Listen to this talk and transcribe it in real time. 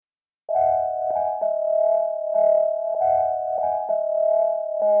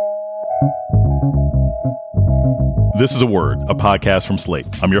This is A Word, a podcast from Slate.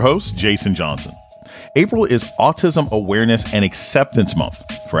 I'm your host, Jason Johnson. April is Autism Awareness and Acceptance Month.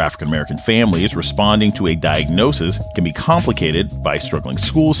 For African American families, responding to a diagnosis can be complicated by struggling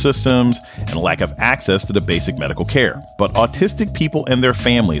school systems and a lack of access to the basic medical care. But autistic people and their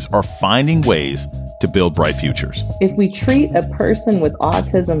families are finding ways to build bright futures. If we treat a person with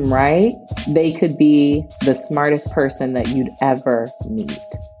autism right, they could be the smartest person that you'd ever meet.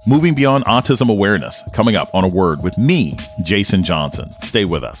 Moving beyond autism awareness, coming up on A Word with me, Jason Johnson. Stay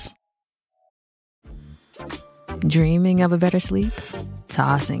with us. Dreaming of a better sleep?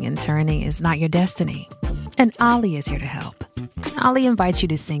 Tossing and turning is not your destiny. And Ollie is here to help. Ollie invites you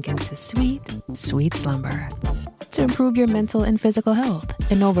to sink into sweet, sweet slumber to improve your mental and physical health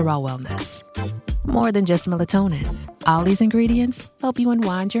and overall wellness. More than just melatonin, Ollie's ingredients help you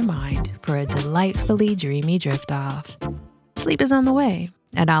unwind your mind for a delightfully dreamy drift off. Sleep is on the way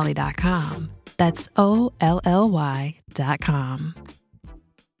at Ollie.com. That's OLLY.com.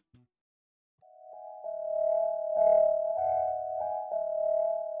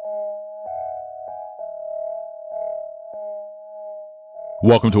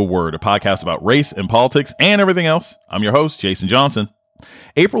 Welcome to A Word, a podcast about race and politics and everything else. I'm your host, Jason Johnson.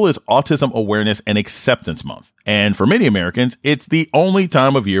 April is Autism Awareness and Acceptance Month, and for many Americans, it's the only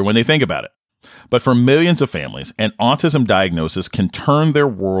time of year when they think about it. But for millions of families, an autism diagnosis can turn their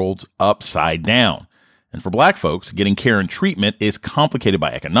worlds upside down. And for Black folks, getting care and treatment is complicated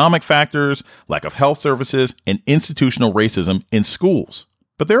by economic factors, lack of health services, and institutional racism in schools.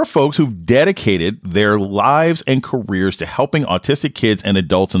 But there are folks who've dedicated their lives and careers to helping autistic kids and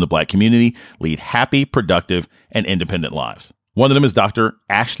adults in the Black community lead happy, productive, and independent lives. One of them is Dr.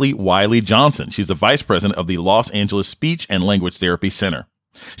 Ashley Wiley Johnson. She's the vice president of the Los Angeles Speech and Language Therapy Center.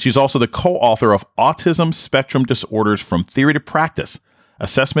 She's also the co-author of Autism Spectrum Disorders from Theory to Practice,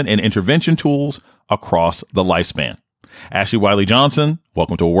 Assessment and Intervention Tools Across the Lifespan. Ashley Wiley Johnson,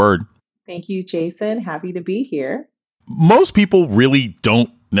 welcome to A Word. Thank you, Jason. Happy to be here. Most people really don't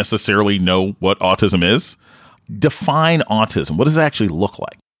necessarily know what autism is. Define autism. What does it actually look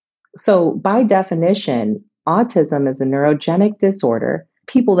like? So by definition, autism is a neurogenic disorder.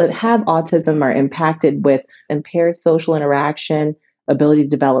 People that have autism are impacted with impaired social interaction, ability to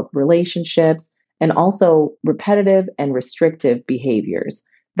develop relationships, and also repetitive and restrictive behaviors.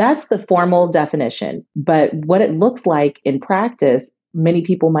 That's the formal definition. But what it looks like in practice, many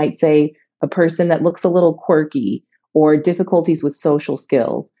people might say a person that looks a little quirky or difficulties with social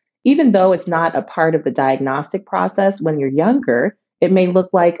skills. Even though it's not a part of the diagnostic process when you're younger, it may look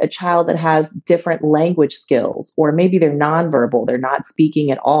like a child that has different language skills, or maybe they're nonverbal, they're not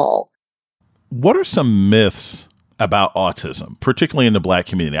speaking at all. What are some myths about autism, particularly in the Black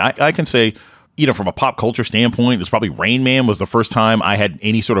community? I can say, from a pop culture standpoint, it's probably Rain Man was the first time I had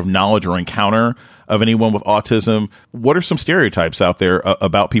any sort of knowledge or encounter of anyone with autism. What are some stereotypes out there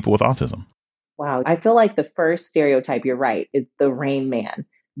about people with autism? Wow. I feel like the first stereotype, you're right, is the Rain Man.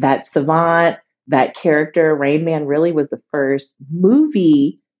 That savant, that character, Rain Man really was the first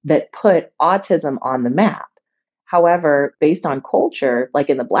movie that put autism on the map. However, based on culture, like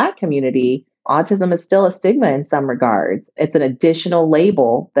in the Black community, autism is still a stigma in some regards. It's an additional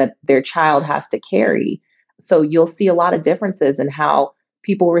label that their child has to carry. So you'll see a lot of differences in how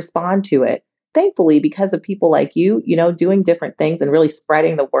people respond to it. Thankfully, because of people like you, doing different things and really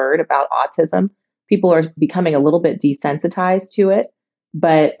spreading the word about autism, people are becoming a little bit desensitized to it.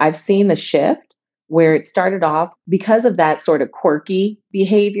 But I've seen the shift where it started off because of that sort of quirky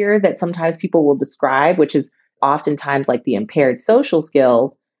behavior that sometimes people will describe, which is oftentimes like the impaired social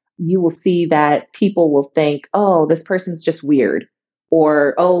skills. You will see that people will think, oh, this person's just weird,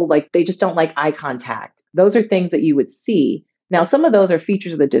 or, oh, like they just don't like eye contact. Those are things that you would see. Now, some of those are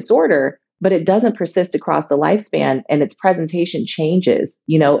features of the disorder, but it doesn't persist across the lifespan, and its presentation changes,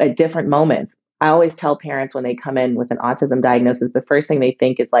 at different moments. I always tell parents when they come in with an autism diagnosis, the first thing they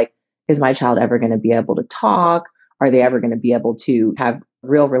think is like, is my child ever going to be able to talk? Are they ever going to be able to have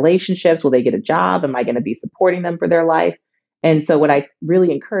real relationships? Will they get a job? Am I going to be supporting them for their life? And so what I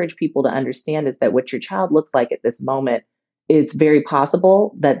really encourage people to understand is that what your child looks like at this moment, it's very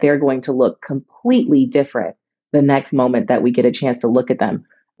possible that they're going to look completely different the next moment that we get a chance to look at them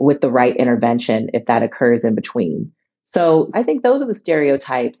with the right intervention, if that occurs in between. So I think those are the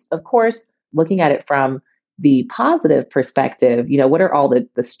stereotypes. Of course, looking at it from the positive perspective, what are all the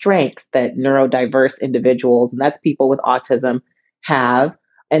strengths that neurodiverse individuals, and that's people with autism, have?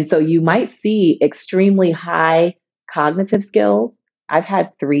 And so you might see extremely high cognitive skills. I've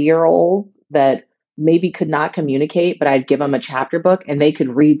had 3-year-olds that maybe could not communicate, but I'd give them a chapter book and they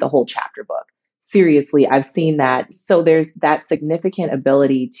could read the whole chapter book. seriously, I've seen that. So there's that significant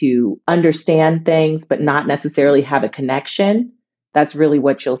ability to understand things, but not necessarily have a connection. That's really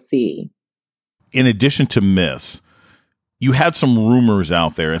what you'll see. In addition to myths, you had some rumors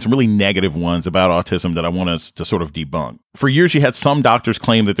out there and some really negative ones about autism that I want us to sort of debunk. For years, you had some doctors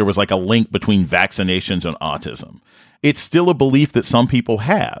claim that there was like a link between vaccinations and autism. It's still a belief that some people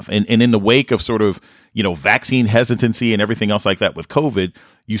have. And in the wake of sort of, vaccine hesitancy and everything else like that with COVID,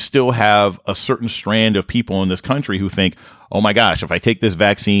 you still have a certain strand of people in this country who think, oh my gosh, if I take this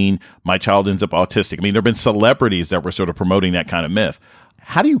vaccine, my child ends up autistic. I mean, there have been celebrities that were sort of promoting that kind of myth.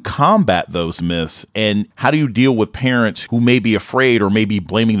 How do you combat those myths, and how do you deal with parents who may be afraid or may be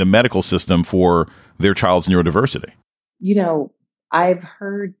blaming the medical system for their child's neurodiversity? I've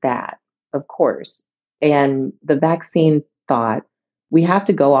heard that, of course. And the vaccine thought, we have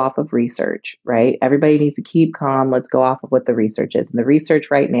to go off of research, right? Everybody needs to keep calm. Let's go off of what the research is. And the research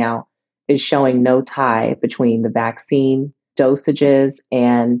right now is showing no tie between the vaccine dosages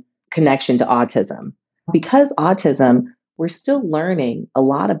and connection to autism. Because autism, we're still learning a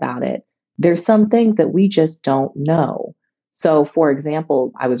lot about it. There's some things that we just don't know. So, for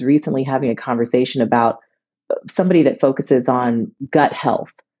example, I was recently having a conversation about somebody that focuses on gut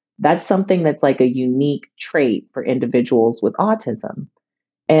health. That's something that's like a unique trait for individuals with autism.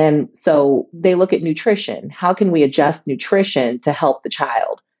 And so they look at nutrition. How can we adjust nutrition to help the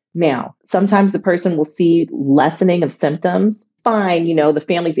child? Now, sometimes the person will see lessening of symptoms. Fine, the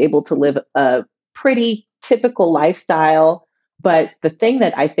family's able to live a pretty typical lifestyle. But the thing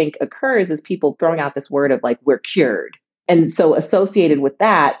that I think occurs is people throwing out this word of like, we're cured. And so associated with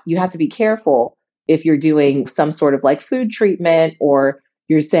that, you have to be careful if you're doing some sort of like food treatment, or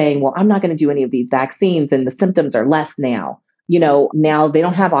you're saying, well, I'm not going to do any of these vaccines and the symptoms are less now. Now they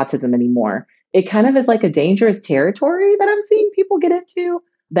don't have autism anymore. It kind of is like a dangerous territory that I'm seeing people get into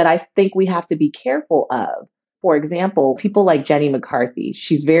that I think we have to be careful of. For example, people like Jenny McCarthy,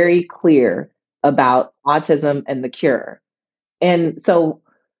 she's very clear about autism and the cure. And so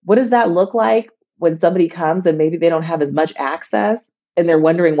what does that look like when somebody comes and maybe they don't have as much access and they're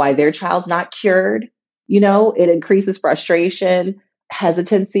wondering why their child's not cured? It increases frustration,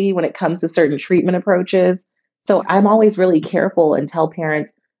 hesitancy when it comes to certain treatment approaches. So I'm always really careful and tell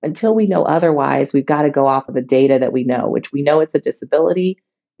parents, until we know otherwise, we've got to go off of the data that we know, which we know it's a disability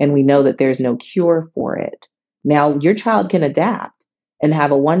and we know that there's no cure for it. Now, your child can adapt and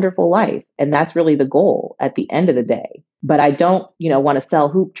have a wonderful life. And that's really the goal at the end of the day. But I don't, want to sell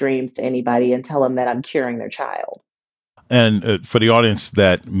hoop dreams to anybody and tell them that I'm curing their child. And for the audience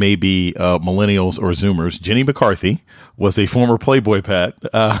that may be millennials or Zoomers, Jenny McCarthy was a former Playboy pet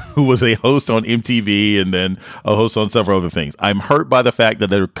who was a host on MTV and then a host on several other things. I'm hurt by the fact that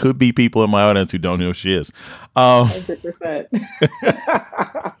there could be people in my audience who don't know who she is.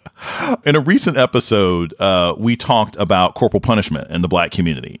 100%. In a recent episode, we talked about corporal punishment in the Black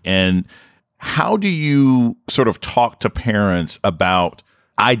community. And how do you sort of talk to parents about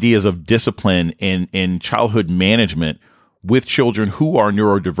ideas of discipline in childhood management with children who are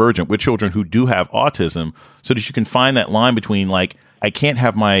neurodivergent, with children who do have autism, so that you can find that line between, like, I can't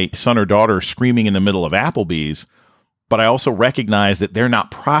have my son or daughter screaming in the middle of Applebee's, but I also recognize that they're not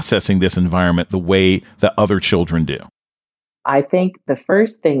processing this environment the way that other children do? I think the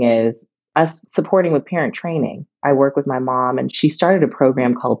first thing is us supporting with parent training. I work with my mom, and she started a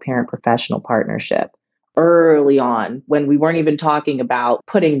program called Parent Professional Partnership early on when we weren't even talking about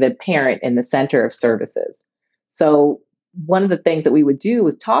putting the parent in the center of services. So one of the things that we would do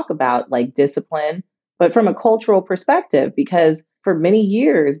was talk about like discipline, but from a cultural perspective, because for many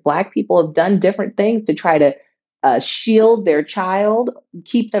years, Black people have done different things to try to shield their child,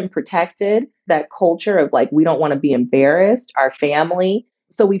 keep them protected. That culture of like, we don't want to be embarrassed, our family.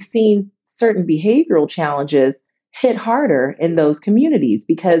 So we've seen certain behavioral challenges hit harder in those communities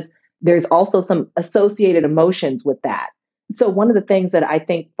because there's also some associated emotions with that. So one of the things that I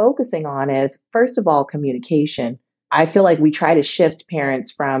think focusing on is, first of all, communication. I feel like we try to shift parents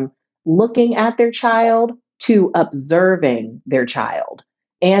from looking at their child to observing their child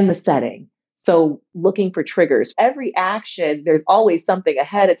and the setting. So looking for triggers. Every action, there's always something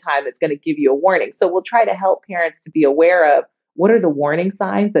ahead of time that's going to give you a warning. So we'll try to help parents to be aware of what are the warning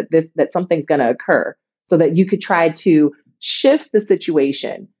signs that something's going to occur so that you could try to shift the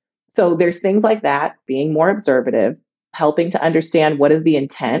situation. So there's things like that, being more observative, helping to understand what is the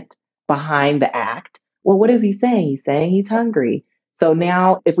intent behind the act. Well, what is he saying? He's saying he's hungry. So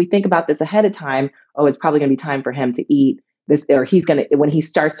now if we think about this ahead of time, oh, it's probably going to be time for him to eat this, or when he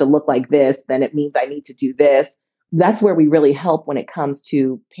starts to look like this, then it means I need to do this. That's where we really help when it comes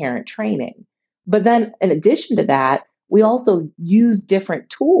to parent training. But then in addition to that, we also use different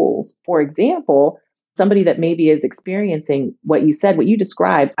tools. For example, somebody that maybe is experiencing what you said, what you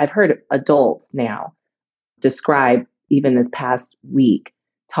described, I've heard adults now describe even this past week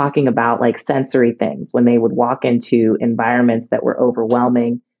talking about like sensory things when they would walk into environments that were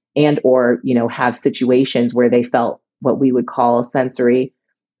overwhelming and or, have situations where they felt what we would call sensory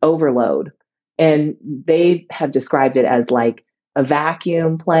overload. And they have described it as like a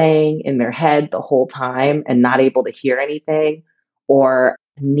vacuum playing in their head the whole time and not able to hear anything, or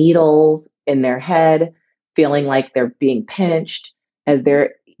needles in their head, feeling like they're being pinched as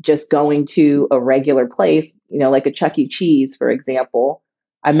they're just going to a regular place, like a Chuck E. Cheese, for example.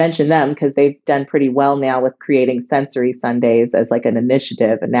 I mentioned them because they've done pretty well now with creating Sensory Sundays as like an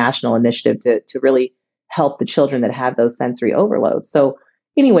initiative, a national initiative to really help the children that have those sensory overloads. So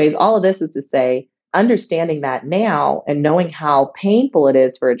anyways, all of this is to say, understanding that now and knowing how painful it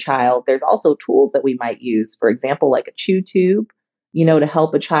is for a child, there's also tools that we might use. For example, like a chew tube, to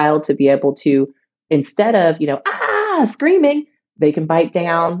help a child to be able to, instead of, screaming, they can bite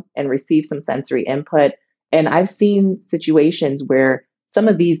down and receive some sensory input. And I've seen situations where some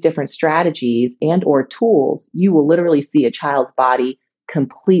of these different strategies and or tools, you will literally see a child's body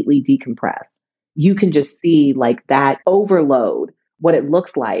completely decompress. You can just see like that overload, what it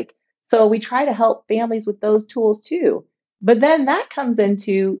looks like. So we try to help families with those tools too. But then that comes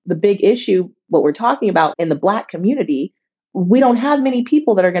into the big issue, what we're talking about in the Black community. We don't have many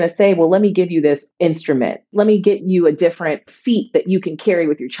people that are going to say, well, let me give you this instrument. Let me get you a different seat that you can carry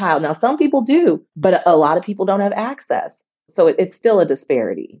with your child. Now, some people do, but a lot of people don't have access. So it's still a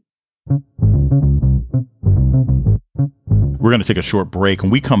disparity. We're going to take a short break.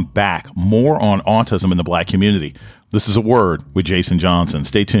 When we come back, more on autism in the Black community. This is A Word with Jason Johnson.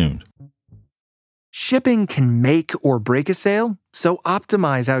 Stay tuned. Shipping can make or break a sale, so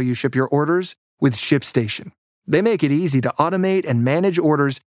optimize how you ship your orders with ShipStation. They make it easy to automate and manage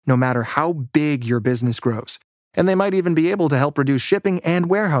orders no matter how big your business grows. And they might even be able to help reduce shipping and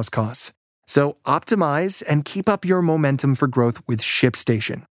warehouse costs. So optimize and keep up your momentum for growth with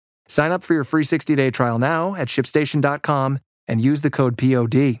ShipStation. Sign up for your free 60-day trial now at ShipStation.com and use the code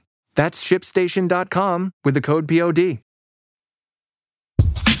POD. That's ShipStation.com with the code POD.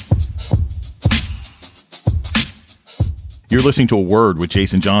 You're listening to A Word with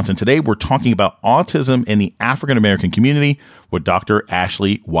Jason Johnson. Today, we're talking about autism in the African American community with Dr.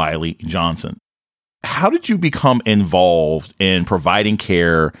 Ashley Wiley Johnson. How did you become involved in providing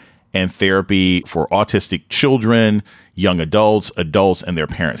care and therapy for autistic children, young adults, and their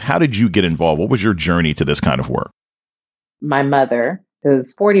parents? How did you get involved? What was your journey to this kind of work? My mother, it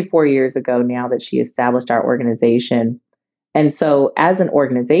was 44 years ago now that she established our organization. And so as an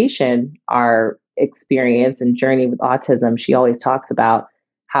organization, our experience and journey with autism, she always talks about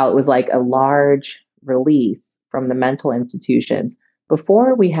how it was like a large release from the mental institutions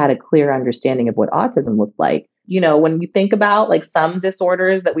before we had a clear understanding of what autism looked like. When you think about like some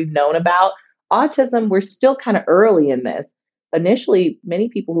disorders that we've known about, autism, we're still kind of early in this. Initially, many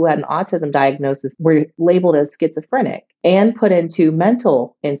people who had an autism diagnosis were labeled as schizophrenic and put into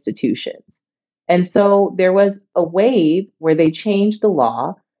mental institutions. And so there was a wave where they changed the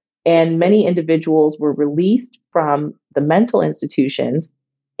law and many individuals were released from the mental institutions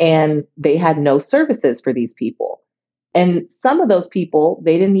and they had no services for these people. And some of those people,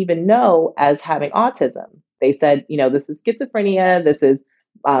 they didn't even know as having autism. They said, this is schizophrenia, this is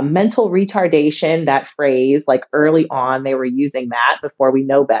mental retardation, that phrase, like early on, they were using that before we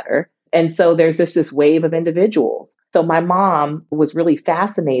know better. And so there's this wave of individuals. So my mom was really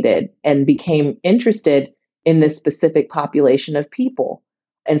fascinated and became interested in this specific population of people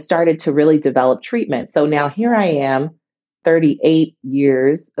and started to really develop treatment. So now here I am 38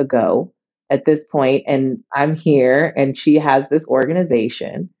 years ago at this point, and I'm here and she has this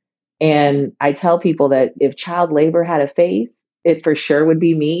organization. And I tell people that if child labor had a face, it for sure would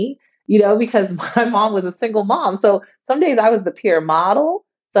be me, because my mom was a single mom. So some days I was the peer model.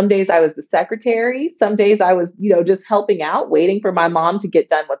 Some days I was the secretary. Some days I was, just helping out, waiting for my mom to get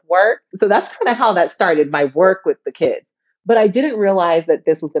done with work. So that's kind of how that started, my work with the kids. But I didn't realize that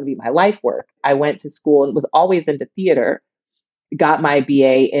this was going to be my life work. I went to school and was always into theater, got my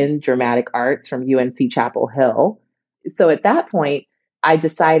BA in dramatic arts from UNC Chapel Hill. So at that point, I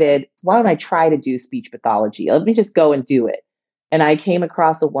decided, why don't I try to do speech pathology? Let me just go and do it. And I came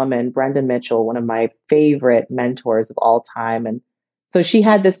across a woman, Brenda Mitchell, one of my favorite mentors of all time. And so she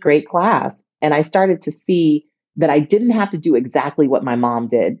had this great class. And I started to see that I didn't have to do exactly what my mom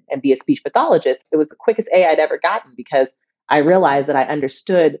did and be a speech pathologist. It was the quickest A I'd ever gotten because I realized that I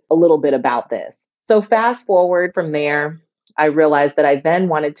understood a little bit about this. So fast forward from there, I realized that I then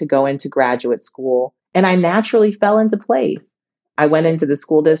wanted to go into graduate school. And I naturally fell into place. I went into the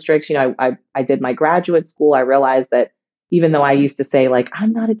school districts. I did my graduate school. I realized that even though I used to say, like,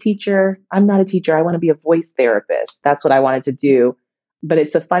 I'm not a teacher, I want to be a voice therapist. That's what I wanted to do. But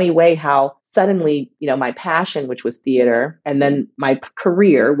it's a funny way how suddenly, my passion, which was theater, and then my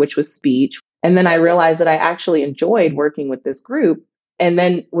career, which was speech. And then I realized that I actually enjoyed working with this group, and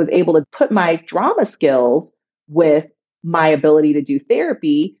then was able to put my drama skills with my ability to do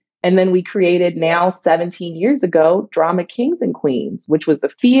therapy. And then we created, now 17 years ago, Drama Kings and Queens, which was the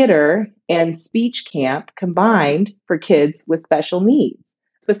theater and speech camp combined for kids with special needs,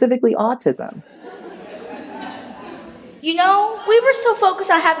 specifically autism. We were so focused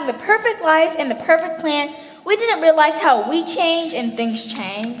on having the perfect life and the perfect plan, we didn't realize how we change and things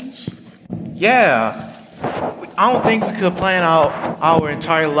change. Yeah. I don't think we could plan out our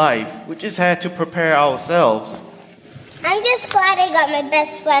entire life. We just had to prepare ourselves. I'm just glad I got my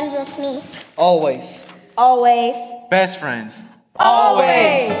best friends with me. Always. Always. Best friends.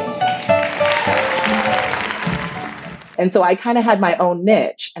 Always. And so I kind of had my own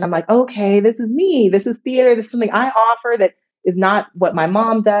niche, and I'm like, okay, this is me. This is theater. This is something I offer that is not what my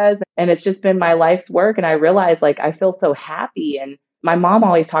mom does. And it's just been my life's work. And I realized, like, I feel so happy. And my mom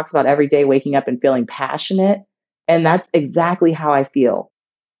always talks about every day waking up and feeling passionate. And that's exactly how I feel.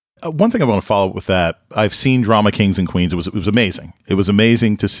 One thing I want to follow up with that, I've seen Drama Kings and Queens. It was amazing. It was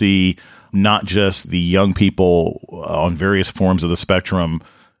amazing to see not just the young people on various forms of the spectrum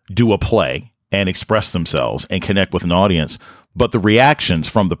do a play and express themselves and connect with an audience, but the reactions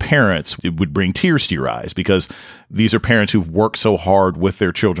from the parents, it would bring tears to your eyes, because these are parents who've worked so hard with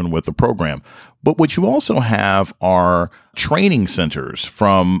their children with the program. But what you also have are training centers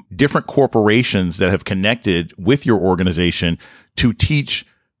from different corporations that have connected with your organization to teach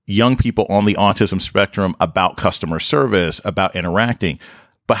young people on the autism spectrum about customer service, about interacting.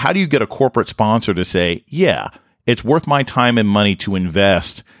 But how do you get a corporate sponsor to say, yeah, it's worth my time and money to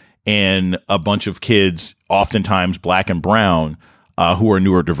invest in a bunch of kids, oftentimes black and brown, who are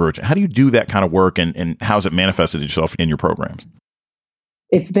neurodivergent? How do you do that kind of work, and how's it manifested itself in your programs?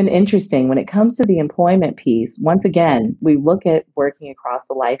 It's been interesting when it comes to the employment piece. Once again, we look at working across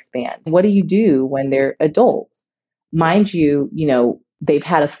the lifespan. What do you do when they're adults? Mind you, they've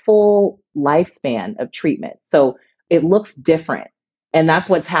had a full lifespan of treatment. So it looks different. And that's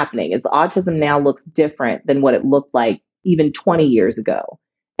what's happening, is autism now looks different than what it looked like even 20 years ago.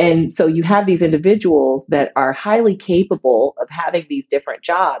 And so you have these individuals that are highly capable of having these different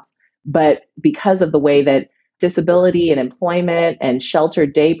jobs, but because of the way that disability and employment and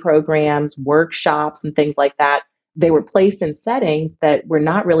sheltered day programs, workshops, and things like that, they were placed in settings that were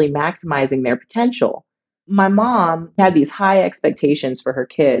not really maximizing their potential. My mom had these high expectations for her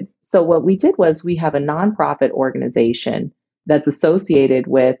kids. So what we did was, we have a nonprofit organization that's associated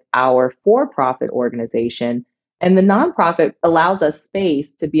with our for-profit organization. And the nonprofit allows us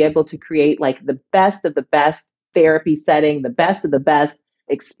space to be able to create, like, the best of the best therapy setting, the best of the best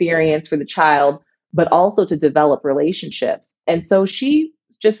experience for the child, but also to develop relationships. And so she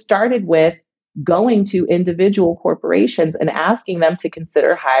just started with going to individual corporations and asking them to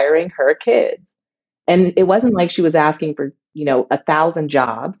consider hiring her kids. And it wasn't like she was asking for, 1,000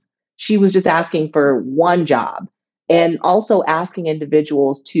 jobs. She was just asking for one job, and also asking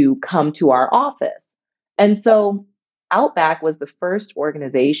individuals to come to our office. And so Outback was the first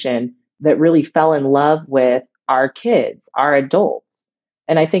organization that really fell in love with our kids, our adults.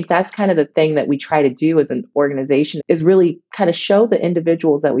 And I think that's kind of the thing that we try to do as an organization, is really kind of show the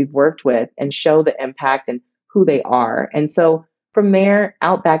individuals that we've worked with and show the impact and who they are. And so from there,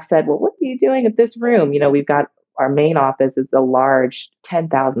 Outback said, well, what are you doing at this room? We've got our main office is a large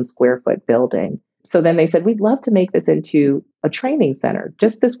 10,000 square foot building. So then they said, we'd love to make this into a training center,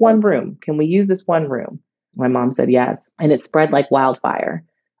 just this one room. Can we use this one room? My mom said yes. And it spread like wildfire.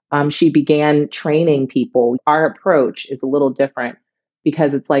 She began training people. Our approach is a little different,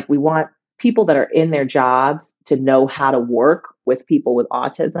 because it's like, we want people that are in their jobs to know how to work with people with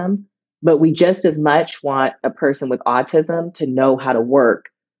autism, but we just as much want a person with autism to know how to work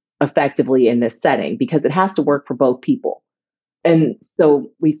effectively in this setting, because it has to work for both people. And so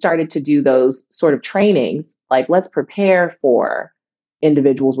we started to do those sort of trainings, like, let's prepare for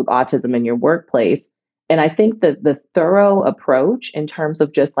individuals with autism in your workplace. And I think that the thorough approach in terms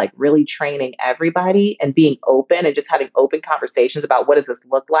of just, like, really training everybody and being open and just having open conversations about, what does this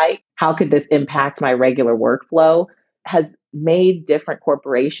look like? How could this impact my regular workflow? Has made different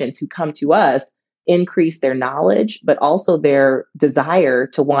corporations who come to us increase their knowledge, but also their desire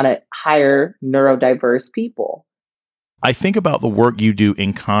to want to hire neurodiverse people. I think about the work you do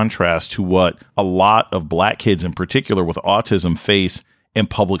in contrast to what a lot of Black kids in particular with autism face in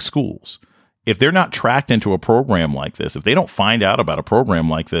public schools. if they're not tracked into a program like this, if they don't find out about a program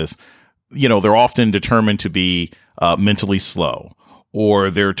like this, they're often determined to be mentally slow, or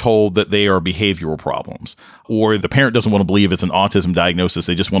they're told that they are behavioral problems, or the parent doesn't want to believe it's an autism diagnosis.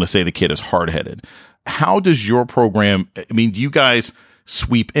 They just want to say the kid is hard-headed. How does your program, do you guys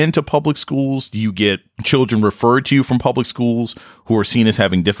sweep into public schools? Do you get children referred to you from public schools who are seen as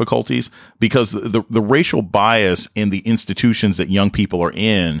having difficulties? Because the racial bias in the institutions that young people are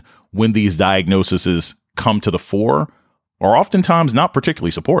in when these diagnoses come to the fore are oftentimes not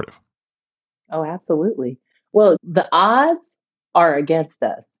particularly supportive. Oh, absolutely. Well, the odds are against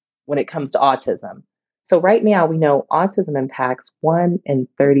us when it comes to autism. So right now we know autism impacts 1 in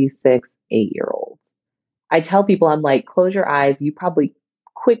 36 8-year-olds. I tell people, I'm like, close your eyes. You probably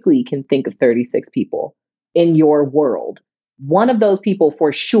quickly can think of 36 people in your world. One of those people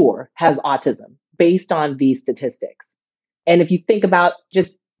for sure has autism based on these statistics. And if you think about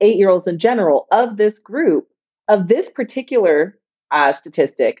just 8-year-olds in general, of this group, of this particular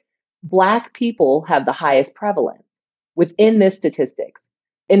statistic, Black people have the highest prevalence within this statistics.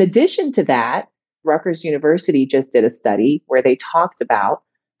 In addition to that, Rutgers University just did a study where they talked about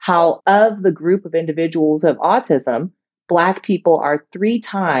how of the group of individuals of autism, Black people are 3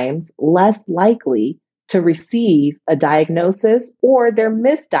 times less likely to receive a diagnosis, or they're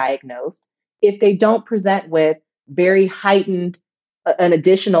misdiagnosed if they don't present with very heightened,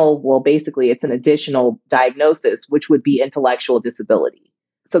 basically it's an additional diagnosis, which would be intellectual disability.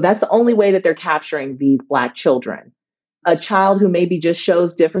 So that's the only way that they're capturing these Black children. A child who maybe just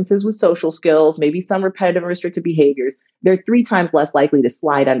shows differences with social skills, maybe some repetitive and restricted behaviors, they're 3 times less likely to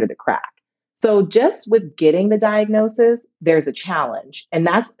slide under the crack. So just with getting the diagnosis, there's a challenge, and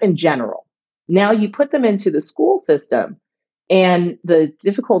that's in general. Now you put them into the school system, and the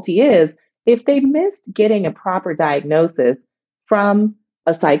difficulty is if they missed getting a proper diagnosis from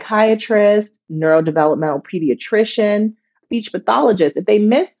a psychiatrist, neurodevelopmental pediatrician, speech pathologist, if they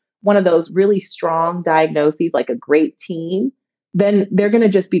miss one of those really strong diagnoses, like a great team, then they're going to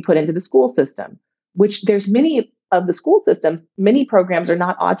just be put into the school system, which there's many of the school systems, many programs are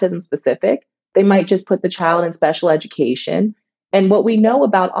not autism specific. They might just put the child in special education. And what we know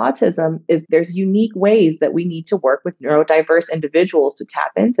about autism is there's unique ways that we need to work with neurodiverse individuals to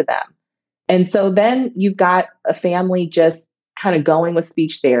tap into them. And so then you've got a family just kind of going with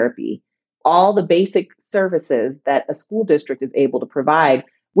speech therapy, all the basic services that a school district is able to provide,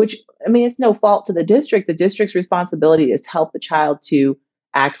 which, it's no fault to the district. The district's responsibility is help the child to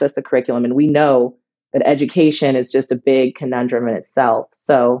access the curriculum. And we know that education is just a big conundrum in itself.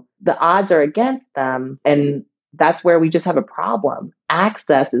 So the odds are against them. And that's where we just have a problem.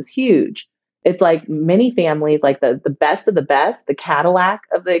 Access is huge. It's like many families, like the best of the best, the Cadillac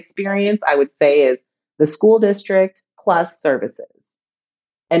of the experience, I would say, is the school district plus services.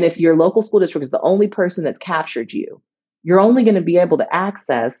 And if your local school district is the only person that's captured you, you're only going to be able to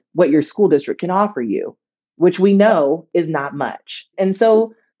access what your school district can offer you, which we know is not much. And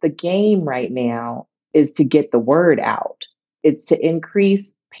so the game right now is to get the word out. It's to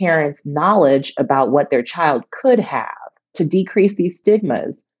increase parents' knowledge about what their child could have, to decrease these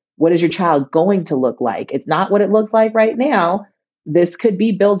stigmas. What is your child going to look like? It's not what it looks like right now. This could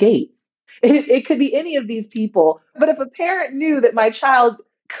be Bill Gates. It could be any of these people. But if a parent knew that my child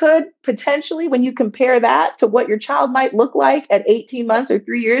could potentially, when you compare that to what your child might look like at 18 months or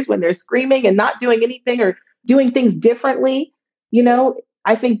 3 years when they're screaming and not doing anything or doing things differently,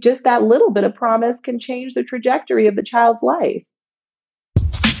 I think just that little bit of promise can change the trajectory of the child's life.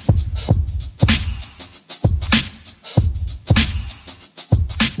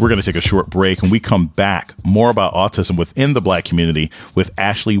 We're going to take a short break. When we come back, more about autism within the Black community with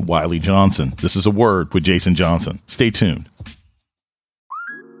Ashley Wiley Johnson. This is A Word with Jason Johnson. Stay tuned.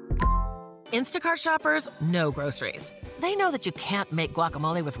 Instacart shoppers know groceries. They know that you can't make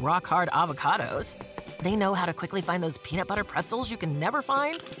guacamole with rock-hard avocados. They know how to quickly find those peanut butter pretzels you can never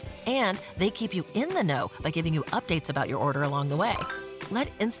find. And they keep you in the know by giving you updates about your order along the way.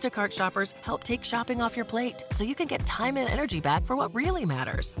 Let Instacart shoppers help take shopping off your plate so you can get time and energy back for what really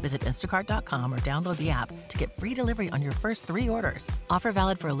matters. Visit instacart.com or download the app to get free delivery on your first 3 orders. Offer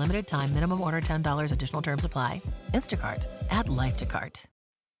valid for a limited time. Minimum order $10. Additional terms apply. Instacart. Add life to cart.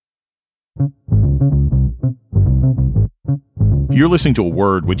 You're listening to A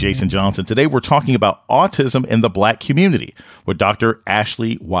Word with Jason Johnson. Today, we're talking about autism in the Black community with Dr.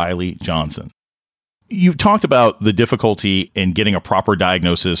 Ashley Wiley Johnson. You've talked about the difficulty in getting a proper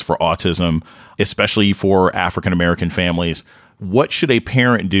diagnosis for autism, especially for African-American families. What should a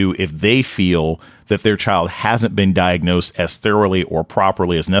parent do if they feel that their child hasn't been diagnosed as thoroughly or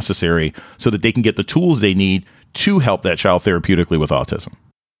properly as necessary so that they can get the tools they need to help that child therapeutically with autism?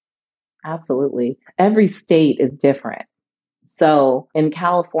 Absolutely. Every state is different. So in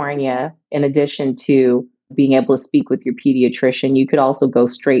California, in addition to being able to speak with your pediatrician, you could also go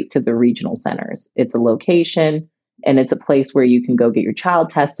straight to the regional centers. It's a location and it's a place where you can go get your child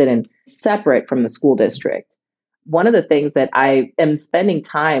tested and separate from the school district. One of the things that I am spending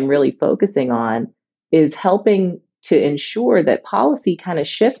time really focusing on is helping to ensure that policy kind of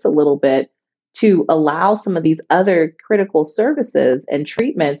shifts a little bit to allow some of these other critical services and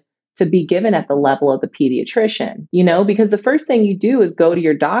treatments to be given at the level of the pediatrician, because the first thing you do is go to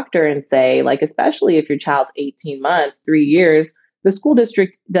your doctor and say, like, especially if your child's 18 months, 3 years, the school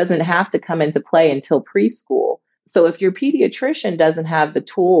district doesn't have to come into play until preschool. So if your pediatrician doesn't have the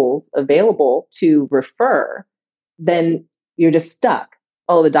tools available to refer, then you're just stuck.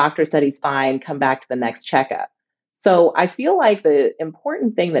 Oh, the doctor said he's fine. Come back to the next checkup. So I feel like the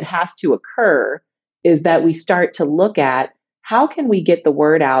important thing that has to occur is that we start to look at how can we get the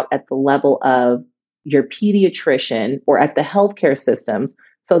word out at the level of your pediatrician or at the healthcare systems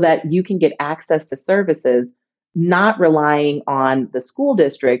so that you can get access to services, not relying on the school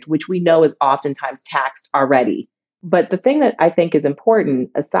district, which we know is oftentimes taxed already. But the thing that I think is important,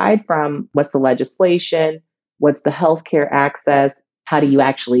 aside from what's the legislation, what's the healthcare access, how do you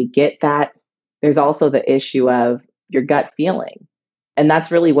actually get that? There's also the issue of your gut feeling. And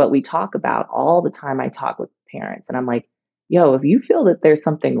that's really what we talk about all the time. I talk with parents and I'm like, yo, if you feel that there's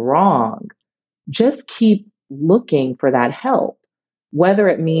something wrong, just keep looking for that help, whether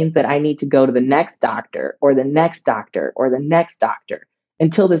it means that I need to go to the next doctor or the next doctor or the next doctor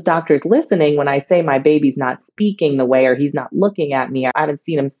until this doctor's listening when I say my baby's not speaking the way or he's not looking at me. I haven't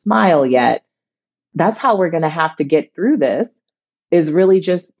seen him smile yet. That's how we're going to have to get through this, is really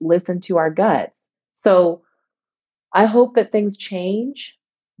just listen to our guts. So I hope that things change,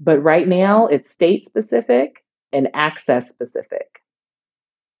 but right now it's state specific and access specific.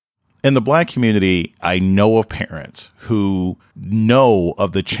 In the Black community, I know of parents who know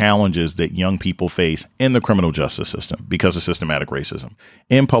of the challenges that young people face in the criminal justice system because of systematic racism,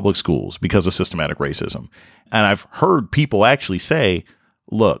 in public schools because of systematic racism. And I've heard people actually say,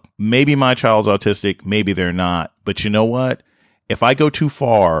 look, maybe my child's autistic, maybe they're not. But you know what? If I go too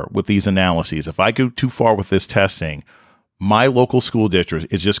far with these analyses, if I go too far with this testing, my local school district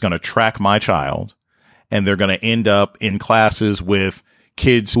is just going to track my child and they're going to end up in classes with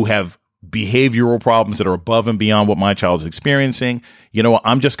kids who have behavioral problems that are above and beyond what my child is experiencing. You know what?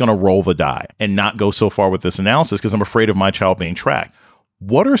 I'm just going to roll the die and not go so far with this analysis because I'm afraid of my child being tracked.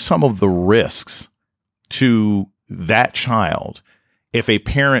 What are some of the risks to that child if a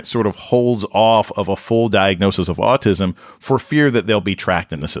parent sort of holds off of a full diagnosis of autism for fear that they'll be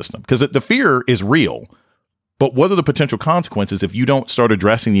tracked in the system? Because the fear is real, but what are the potential consequences if you don't start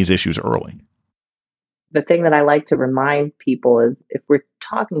addressing these issues early? The thing that I like to remind people is if we're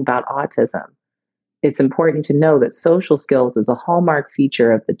talking about autism, it's important to know that social skills is a hallmark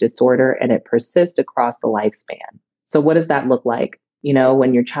feature of the disorder and it persists across the lifespan. So what does that look like?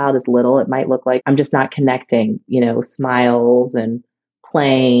 When your child is little, it might look like I'm just not connecting, smiles and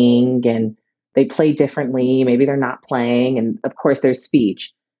playing, and they play differently. Maybe they're not playing. And of course, there's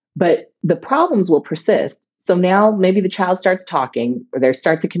speech, but the problems will persist. So now maybe the child starts talking or they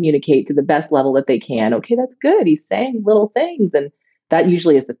start to communicate to the best level that they can. Okay, that's good. He's saying little things. And that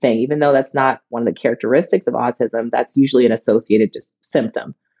usually is the thing, even though that's not one of the characteristics of autism, that's usually an associated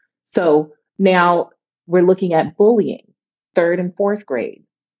symptom. So now we're looking at bullying, 3rd and 4th grade,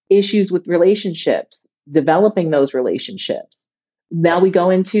 issues with relationships, developing those relationships. Now we go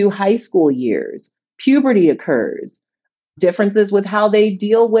into high school years, puberty occurs, differences with how they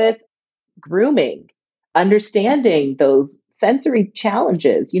deal with grooming, understanding those sensory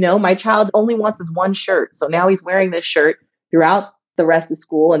challenges. My child only wants this one shirt. So now he's wearing this shirt throughout the rest of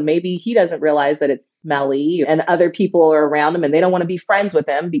school. And maybe he doesn't realize that it's smelly and other people are around him and they don't want to be friends with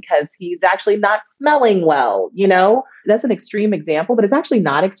him because he's actually not smelling well. That's an extreme example, but it's actually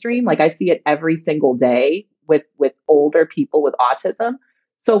not extreme. Like I see it every single day with older people with autism.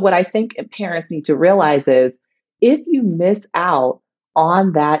 So what I think parents need to realize is if you miss out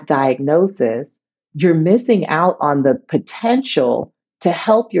on that diagnosis, you're missing out on the potential to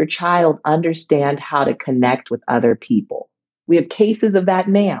help your child understand how to connect with other people. We have cases of that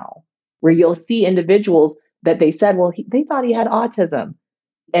now where you'll see individuals that they said, well, they thought he had autism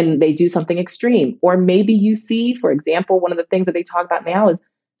and they do something extreme. Or maybe you see, for example, one of the things that they talk about now is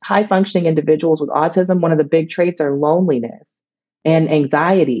high functioning individuals with autism. One of the big traits are loneliness and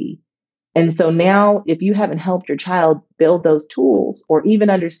anxiety. And so now if you haven't helped your child build those tools or even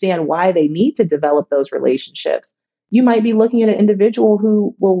understand why they need to develop those relationships, you might be looking at an individual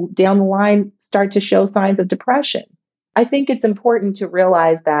who will down the line start to show signs of depression. I think it's important to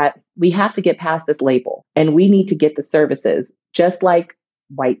realize that we have to get past this label and we need to get the services just like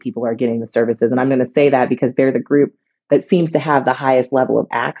white people are getting the services. And I'm going to say that because they're the group that seems to have the highest level of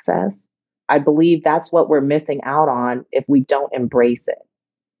access. I believe that's what we're missing out on if we don't embrace it.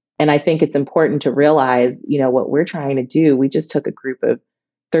 And I think it's important to realize, what we're trying to do. We just took a group of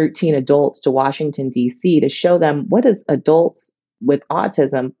 13 adults to Washington, D.C. to show them what is adults with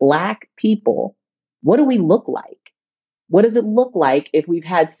autism, Black people, what do we look like? What does it look like if we've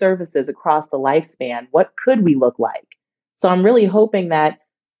had services across the lifespan? What could we look like? So I'm really hoping that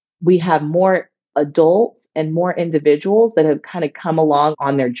we have more adults and more individuals that have kind of come along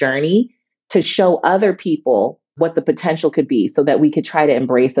on their journey to show other people what the potential could be so that we could try to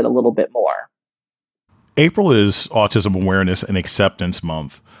embrace it a little bit more. April is Autism Awareness and Acceptance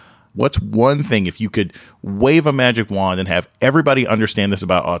Month. What's one thing, if you could wave a magic wand and have everybody understand this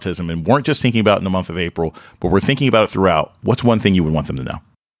about autism and weren't just thinking about it in the month of April, but we're thinking about it throughout, what's one thing you would want them to know?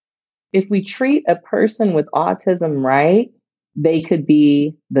 If we treat a person with autism right, they could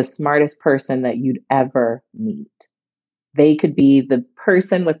be the smartest person that you'd ever meet. They could be the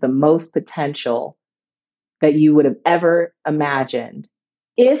person with the most potential that you would have ever imagined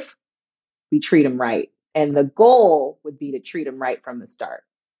if we treat them right. And the goal would be to treat them right from the start.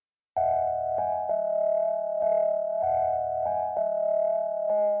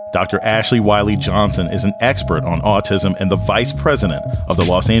 Dr. Ashley Wiley Johnson is an expert on autism and the vice president of the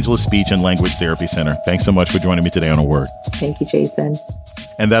Los Angeles Speech and Language Therapy Center. Thanks so much for joining me today on A Word. Thank you, Jason.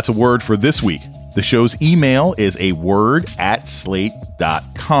 And that's A Word for this week. The show's email is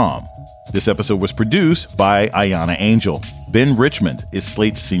aword@slate.com. This episode was produced by Ayana Angel. Ben Richmond is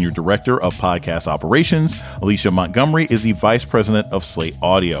Slate's Senior Director of Podcast Operations. Alicia Montgomery is the Vice President of Slate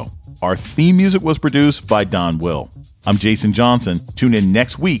Audio. Our theme music was produced by Don Will. I'm Jason Johnson. Tune in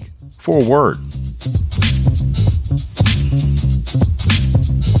next week for A Word.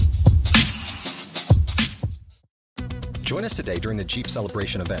 Join us today during the Jeep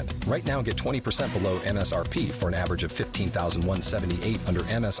Celebration event. Right now, get 20% below MSRP for an average of $15,178 under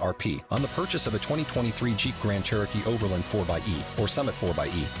MSRP on the purchase of a 2023 Jeep Grand Cherokee Overland 4xE or Summit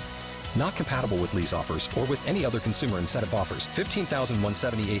 4xE. Not compatible with lease offers or with any other consumer incentive offers.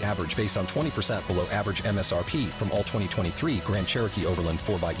 $15,178 average based on 20% below average MSRP from all 2023 Grand Cherokee Overland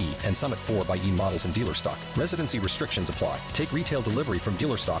 4xE and Summit 4xE models in dealer stock. Residency restrictions apply. Take retail delivery from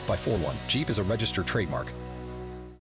dealer stock by 4/1. Jeep is a registered trademark.